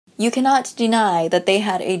You cannot deny that they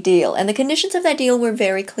had a deal, and the conditions of that deal were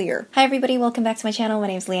very clear. Hi everybody, welcome back to my channel. My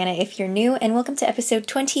name is Leanna if you're new, and welcome to episode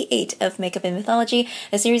 28 of Makeup and Mythology,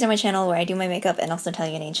 a series on my channel where I do my makeup and also tell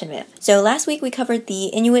you an ancient myth. So last week we covered the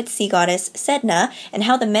Inuit sea goddess Sedna, and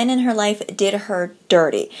how the men in her life did her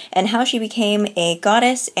dirty, and how she became a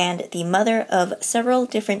goddess and the mother of several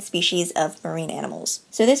different species of marine animals.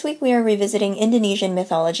 So this week we are revisiting Indonesian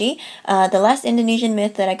mythology. The last Indonesian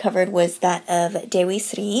myth that I covered was that of Dewi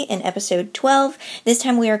Sri in episode 12. This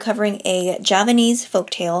time we are covering a Javanese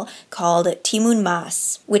folktale called Timun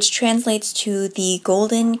Mas, which translates to the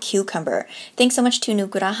golden cucumber. Thanks so much to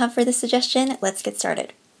Nugraha for this suggestion. Let's get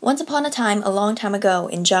started. Once upon a time, a long time ago,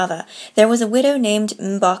 in Java, there was a widow named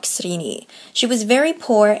Mbok Srini. She was very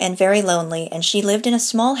poor and very lonely, and she lived in a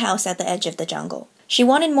small house at the edge of the jungle. She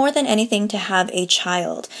wanted more than anything to have a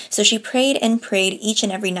child, so she prayed and prayed each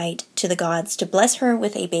and every night to the gods to bless her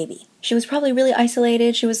with a baby. She was probably really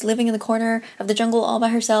isolated. She was living in the corner of the jungle all by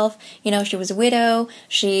herself. You know, she was a widow.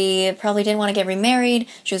 She probably didn't want to get remarried.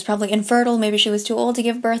 She was probably infertile. Maybe she was too old to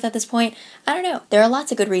give birth at this point. I don't know. There are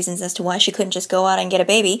lots of good reasons as to why she couldn't just go out and get a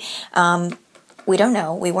baby. We don't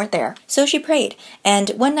know. We weren't there. So she prayed, and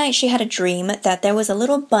one night she had a dream that there was a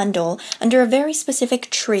little bundle under a very specific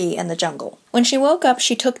tree in the jungle. When she woke up,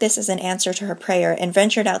 she took this as an answer to her prayer and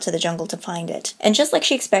ventured out to the jungle to find it. And just like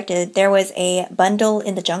she expected, there was a bundle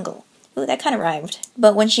in the jungle. Ooh, that kind of rhymed.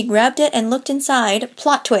 But when she grabbed it and looked inside,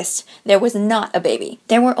 plot twist, there was not a baby.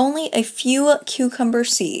 There were only a few cucumber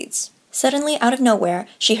seeds. Suddenly, out of nowhere,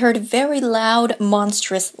 she heard very loud,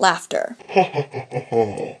 monstrous laughter.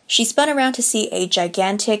 She spun around to see a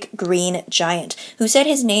gigantic green giant, who said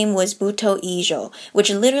his name was Butho Ijo, which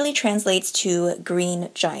literally translates to green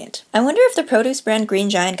giant. I wonder if the produce brand Green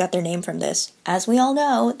Giant got their name from this. As we all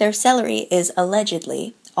know, their celery is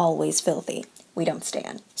allegedly always filthy. We don't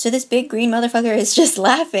stand. So this big green motherfucker is just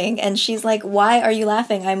laughing, and she's like, why are you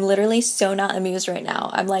laughing? I'm literally so not amused right now.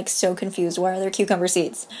 I'm like so confused. Why are there cucumber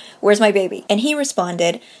seeds? Where's my baby? And he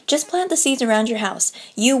responded, just plant the seeds around your house.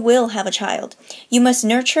 You will have a child. You must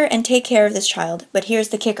nurture and take care of this child, but here's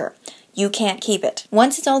the kicker. You can't keep it.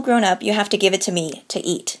 Once it's all grown up, you have to give it to me to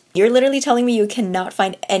eat. You're literally telling me you cannot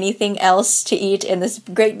find anything else to eat in this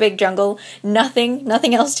great big jungle?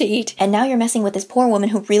 Nothing else to eat? And now you're messing with this poor woman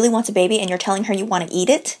who really wants a baby and you're telling her you want to eat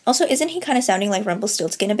it? Also, isn't he kind of sounding like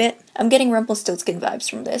Rumpelstiltskin a bit? I'm getting Rumpelstiltskin vibes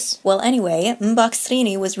from this. Well, anyway, Mbok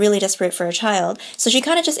Srini was really desperate for a child, so she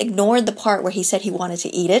kind of just ignored the part where he said he wanted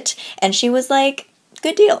to eat it, and she was like,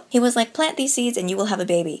 good deal. He was like, plant these seeds and you will have a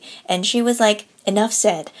baby. And she was like, enough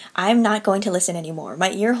said. I'm not going to listen anymore. My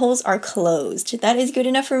ear holes are closed. That is good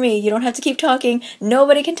enough for me. You don't have to keep talking.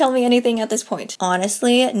 Nobody can tell me anything at this point.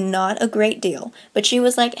 Honestly, not a great deal. But she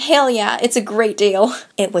was like, hell yeah, it's a great deal.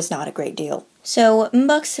 It was not a great deal. So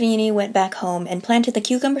Mbok Srini went back home and planted the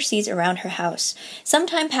cucumber seeds around her house. Some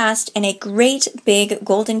time passed and a great big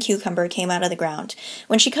golden cucumber came out of the ground.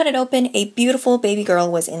 When she cut it open, a beautiful baby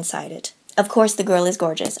girl was inside it. Of course the girl is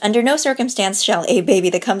gorgeous. Under no circumstance shall a baby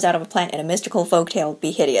that comes out of a plant in a mystical folktale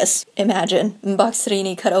be hideous. Imagine, Mbok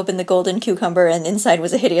Srini cut open the golden cucumber and inside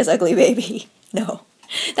was a hideous ugly baby. No.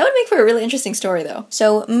 That would make for a really interesting story, though.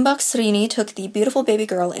 So, Mbok Srini took the beautiful baby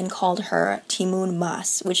girl and called her Timun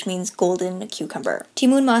Mas, which means golden cucumber.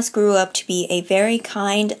 Timun Mas grew up to be a very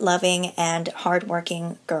kind, loving, and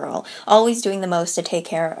hardworking girl, always doing the most to take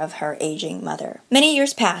care of her aging mother. Many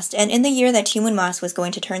years passed, and in the year that Timun Mas was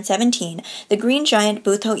going to turn 17, the green giant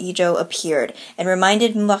Butho Ijo appeared and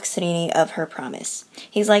reminded Mbok Srini of her promise.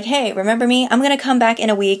 He's like, hey, remember me? I'm gonna come back in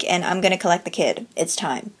a week and I'm gonna collect the kid. It's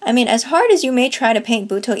time. I mean, as hard as you may try to paint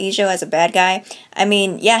Butho Ijo as a bad guy, I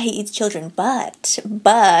mean, yeah, he eats children, but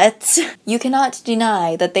you cannot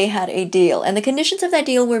deny that they had a deal, and the conditions of that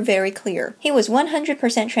deal were very clear. He was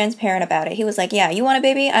 100% transparent about it. He was like, yeah, you want a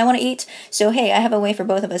baby? I want to eat. So hey, I have a way for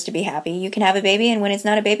both of us to be happy. You can have a baby, and when it's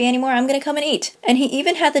not a baby anymore, I'm gonna come and eat. And he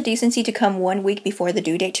even had the decency to come 1 week before the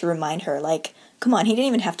due date to remind her, like, come on, he didn't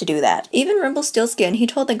even have to do that. Even Rumpelstiltskin, he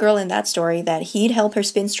told the girl in that story that he'd help her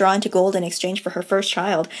spin straw into gold in exchange for her first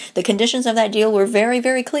child. The conditions of that deal were very,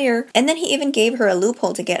 very clear. And then he even gave her a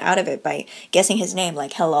loophole to get out of it by guessing his name,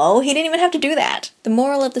 like, hello? He didn't even have to do that. The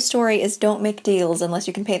moral of the story is don't make deals unless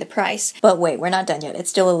you can pay the price. But wait, we're not done yet. It's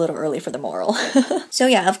still a little early for the moral. So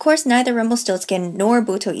yeah, of course, neither Rumpelstiltskin nor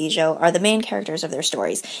Butho Ijo are the main characters of their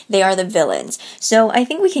stories. They are the villains. So I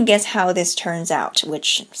think we can guess how this turns out,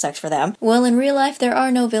 which sucks for them. Well, in real real life, there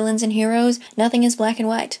are no villains and heroes. Nothing is black and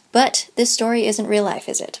white. But this story isn't real life,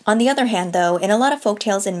 is it? On the other hand, though, in a lot of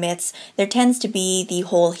folktales and myths, there tends to be the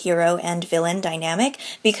whole hero and villain dynamic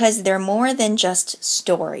because they're more than just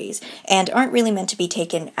stories and aren't really meant to be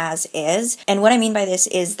taken as is. And what I mean by this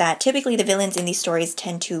is that typically the villains in these stories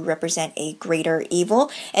tend to represent a greater evil.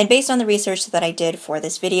 And based on the research that I did for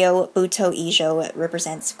this video, Butho Ijo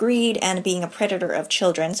represents greed and being a predator of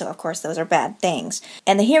children, so of course those are bad things.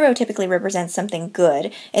 And the hero typically represents something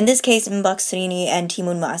good. In this case, Mbok Srini and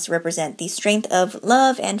Timun Mas represent the strength of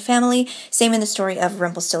love and family, same in the story of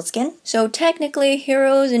Rumpelstiltskin. So technically,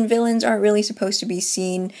 heroes and villains aren't really supposed to be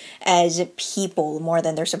seen as people more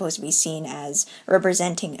than they're supposed to be seen as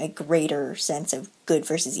representing a greater sense of good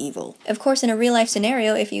versus evil. Of course, in a real life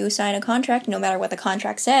scenario, if you sign a contract, no matter what the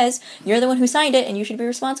contract says, you're the one who signed it and you should be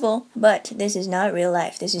responsible. But this is not real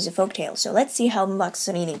life, this is a folktale, so let's see how Mbok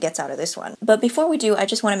Srini gets out of this one. But before we do, I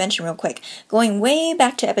just want to mention real quick, going way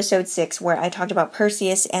back to episode 6 where I talked about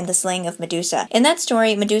Perseus and the slaying of Medusa. In that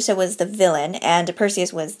story, Medusa was the villain and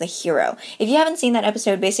Perseus was the hero. If you haven't seen that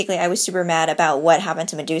episode, basically I was super mad about what happened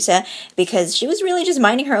to Medusa because she was really just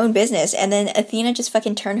minding her own business and then Athena just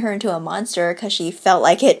fucking turned her into a monster because she felt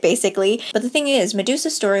like it, basically. But the thing is,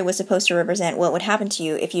 Medusa's story was supposed to represent what would happen to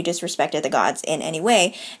you if you disrespected the gods in any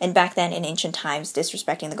way, and back then in ancient times,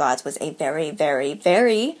 disrespecting the gods was a very, very,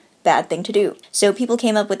 very bad thing to do. So people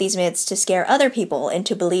came up with these myths to scare other people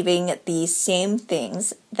into believing the same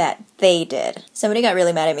things that they did. Somebody got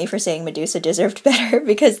really mad at me for saying Medusa deserved better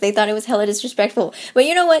because they thought it was hella disrespectful. But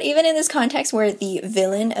you know what? Even in this context where the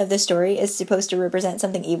villain of the story is supposed to represent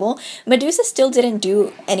something evil, Medusa still didn't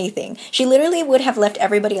do anything. She literally would have left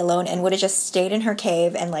everybody alone and would have just stayed in her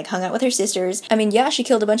cave and like hung out with her sisters. I mean, yeah, she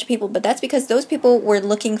killed a bunch of people, but that's because those people were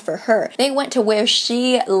looking for her. They went to where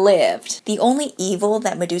she lived. The only evil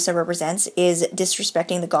that Medusa represents is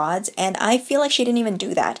disrespecting the gods, and I feel like she didn't even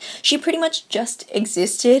do that. She pretty much just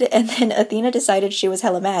existed, and then Athena decided she was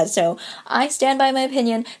hella mad, so I stand by my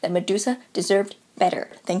opinion that Medusa deserved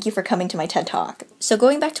better. Thank you for coming to my TED Talk. So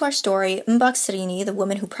going back to our story, Mbok Srini, the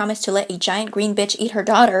woman who promised to let a giant green bitch eat her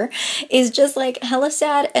daughter, is just like hella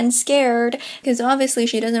sad and scared because obviously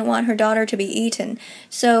she doesn't want her daughter to be eaten.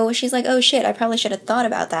 So she's like, oh shit, I probably should have thought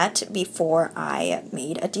about that before I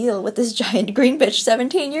made a deal with this giant green bitch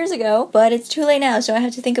 17 years ago. But it's too late now, so I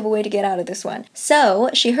have to think of a way to get out of this one.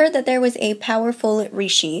 So she heard that there was a powerful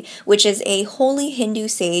rishi, which is a holy Hindu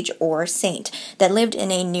sage or saint that lived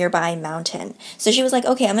in a nearby mountain. So she was like,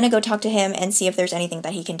 okay, I'm gonna go talk to him and see if there's anything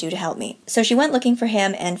that he can do to help me. So she went looking for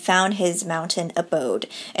him and found his mountain abode.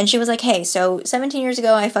 And she was like, hey, so 17 years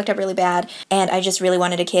ago I fucked up really bad and I just really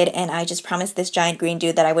wanted a kid and I just promised this giant green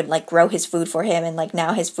dude that I would like grow his food for him and like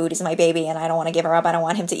now his food is my baby and I don't want to give her up. I don't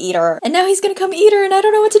want him to eat her. And now he's gonna come eat her and I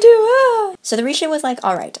don't know what to do. Ah! So the Rishi was like,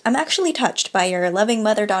 all right, I'm actually touched by your loving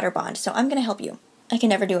mother-daughter bond, so I'm gonna help you. I can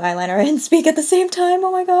never do eyeliner and speak at the same time,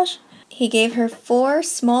 oh my gosh. He gave her 4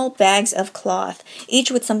 small bags of cloth,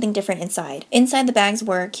 each with something different inside. Inside the bags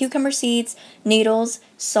were cucumber seeds, needles,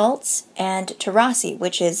 salts, and terasi,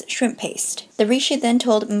 which is shrimp paste. The Rishi then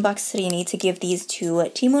told Mbok Srini to give these to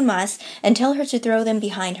Timun Mas and tell her to throw them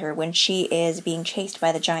behind her when she is being chased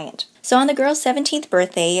by the giant. So on the girl's 17th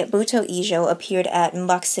birthday, Butho Ijo appeared at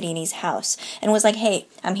Mbok Srini's house and was like, hey,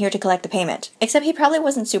 I'm here to collect the payment. Except he probably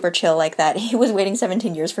wasn't super chill like that. He was waiting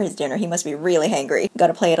 17 years for his dinner. He must be really hangry.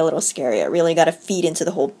 Gotta play it a little scarier. Really gotta feed into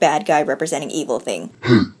the whole bad guy representing evil thing.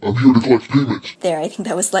 Hey, I'm here to collect payment. There, I think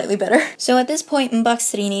that was slightly better. So at this point, Mbok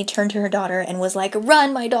Srini turned to her daughter and was like,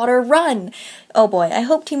 run, my daughter, run! Oh boy, I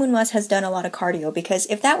hope Timun Mas has done a lot of cardio, because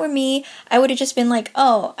if that were me, I would have just been like,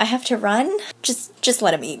 oh, I have to run? Just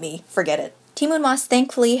let him eat me. Forget it. Timun Mas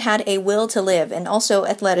thankfully had a will to live and also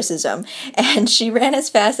athleticism, and she ran as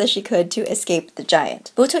fast as she could to escape the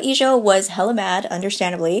giant. Butho Ijo was hella mad,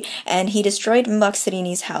 understandably, and he destroyed Mbok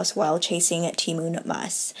Srini's house while chasing Timun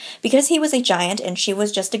Mas. Because he was a giant and she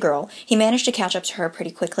was just a girl, he managed to catch up to her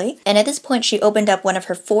pretty quickly, and at this point she opened up one of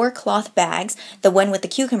her 4 cloth bags, the one with the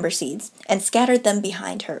cucumber seeds, and scattered them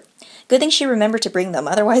behind her. Good thing she remembered to bring them,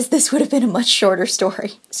 otherwise this would have been a much shorter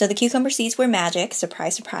story. So the cucumber seeds were magic,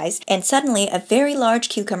 surprise surprise, and suddenly a very large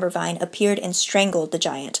cucumber vine appeared and strangled the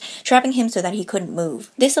giant, trapping him so that he couldn't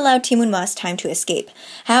move. This allowed Timun Mas time to escape.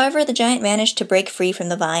 However, the giant managed to break free from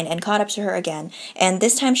the vine and caught up to her again, and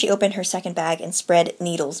this time she opened her second bag and spread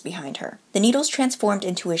needles behind her. The needles transformed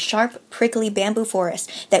into a sharp, prickly bamboo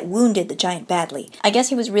forest that wounded the giant badly. I guess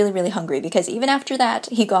he was really hungry, because even after that,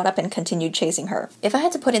 he got up and continued chasing her. If I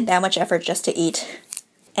had to put in that much effort just to eat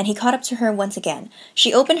and he caught up to her once again.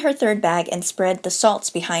 She opened her third bag and spread the salts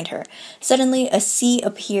behind her. Suddenly, a sea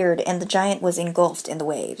appeared and the giant was engulfed in the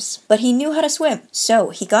waves. But he knew how to swim, so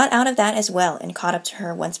he got out of that as well and caught up to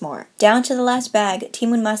her once more. Down to the last bag,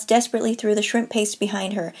 Timun Mas desperately threw the shrimp paste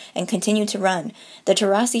behind her and continued to run. The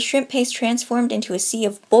terasi shrimp paste transformed into a sea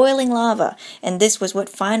of boiling lava, and this was what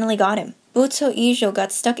finally got him. Butho Ijo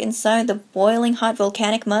got stuck inside the boiling hot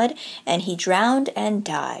volcanic mud, and he drowned and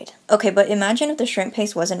died. Okay, but imagine if the shrimp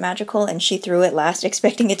paste wasn't magical and she threw it last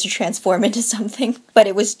expecting it to transform into something, but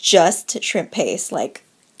it was just shrimp paste, like,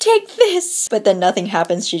 take this! But then nothing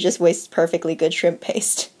happens, she just wastes perfectly good shrimp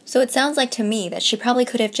paste. So it sounds like to me that she probably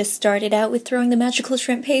could have just started out with throwing the magical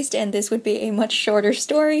shrimp paste and this would be a much shorter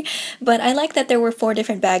story, but I like that there were 4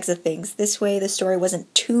 different bags of things. This way the story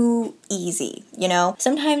wasn't too easy, you know?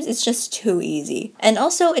 Sometimes it's just too easy. And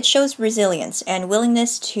also it shows resilience and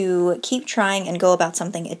willingness to keep trying and go about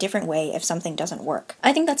something a different way if something doesn't work.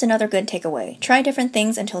 I think that's another good takeaway. Try different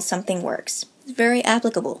things until something works. Very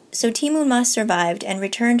applicable. So Timun Mas survived and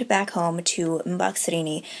returned back home to Mbok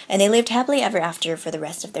Srini, and they lived happily ever after for the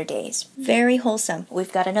rest of their days. Very wholesome.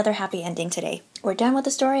 We've got another happy ending today. We're done with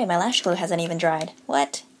the story and my lash glue hasn't even dried.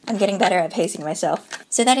 What? I'm getting better at pacing myself.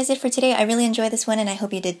 So that is it for today. I really enjoyed this one and I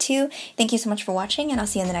hope you did too. Thank you so much for watching and I'll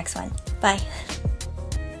see you in the next one. Bye.